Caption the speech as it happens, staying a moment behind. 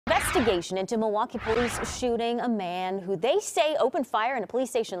investigation into Milwaukee police shooting a man who they say opened fire in a police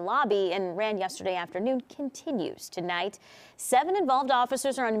station lobby and ran yesterday afternoon continues tonight. 7 involved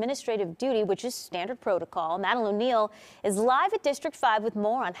officers are on administrative duty, which is standard protocol. Madeline O'Neill is live at District 5 with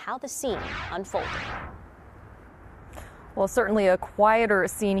more on how the scene unfolded. Well, certainly a quieter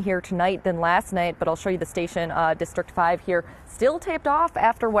scene here tonight than last night, but I'll show you the station, District 5 here, still taped off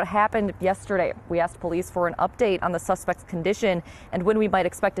after what happened yesterday. We asked police for an update on the suspect's condition and when we might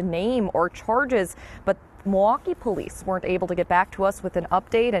expect a name or charges, but Milwaukee police weren't able to get back to us with an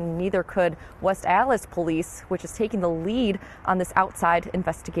update, and neither could West Allis Police, which is taking the lead on this outside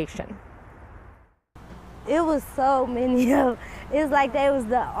investigation. It was so many of them. It's like they was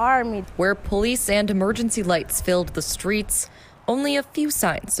the army. Where police and emergency lights filled the streets, only a few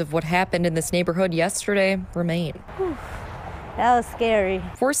signs of what happened in this neighborhood yesterday remain. Whew. That was scary.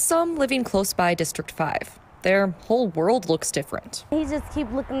 For some living close by District 5, their whole world looks different. He just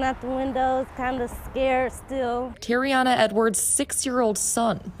keep looking out the windows, kind of scared still. Terriana Edwards' 6-year-old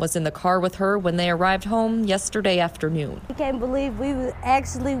son was in the car with her when they arrived home yesterday afternoon. He can't believe we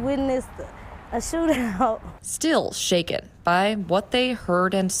actually witnessed a shootout. Still shaken by what they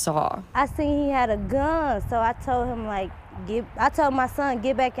heard and saw. I seen he had a gun, so I told him, I told my son,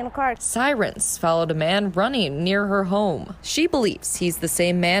 get back in the car. Sirens followed a man running near her home. She believes he's the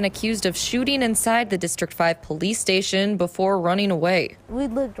same man accused of shooting inside the District 5 police station before running away. We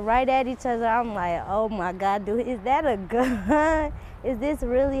looked right at each other. I'm like, oh my God, dude, is that a gun? Is this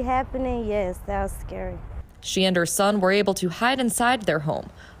really happening? Yes, that was scary. She and her son were able to hide inside their home,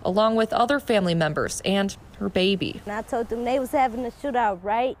 along with other family members and her baby. And I told them they was having a shootout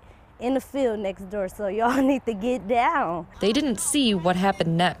right in the field next door, so y'all need to get down. They didn't see what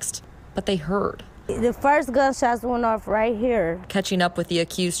happened next, but they heard. The first gunshots went off right here. Catching up with the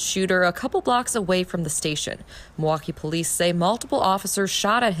accused shooter a couple blocks away from the station. Milwaukee police say multiple officers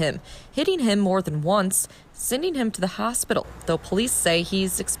shot at him, hitting him more than once, sending him to the hospital, though police say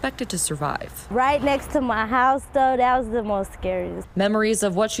he's expected to survive. Right next to my house, though, that was the most scariest. Memories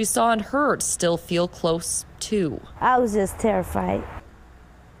of what she saw and heard still feel close, too. I was just terrified.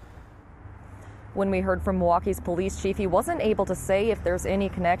 When we heard from Milwaukee's police chief, he wasn't able to say if there's any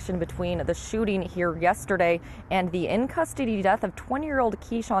connection between the shooting here yesterday and the in-custody death of 20-year-old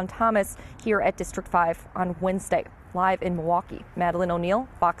Keyshawn Thomas here at District 5 on Wednesday. Live in Milwaukee, Madeline O'Neill,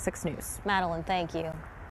 FOX6 News. Madeline, thank you.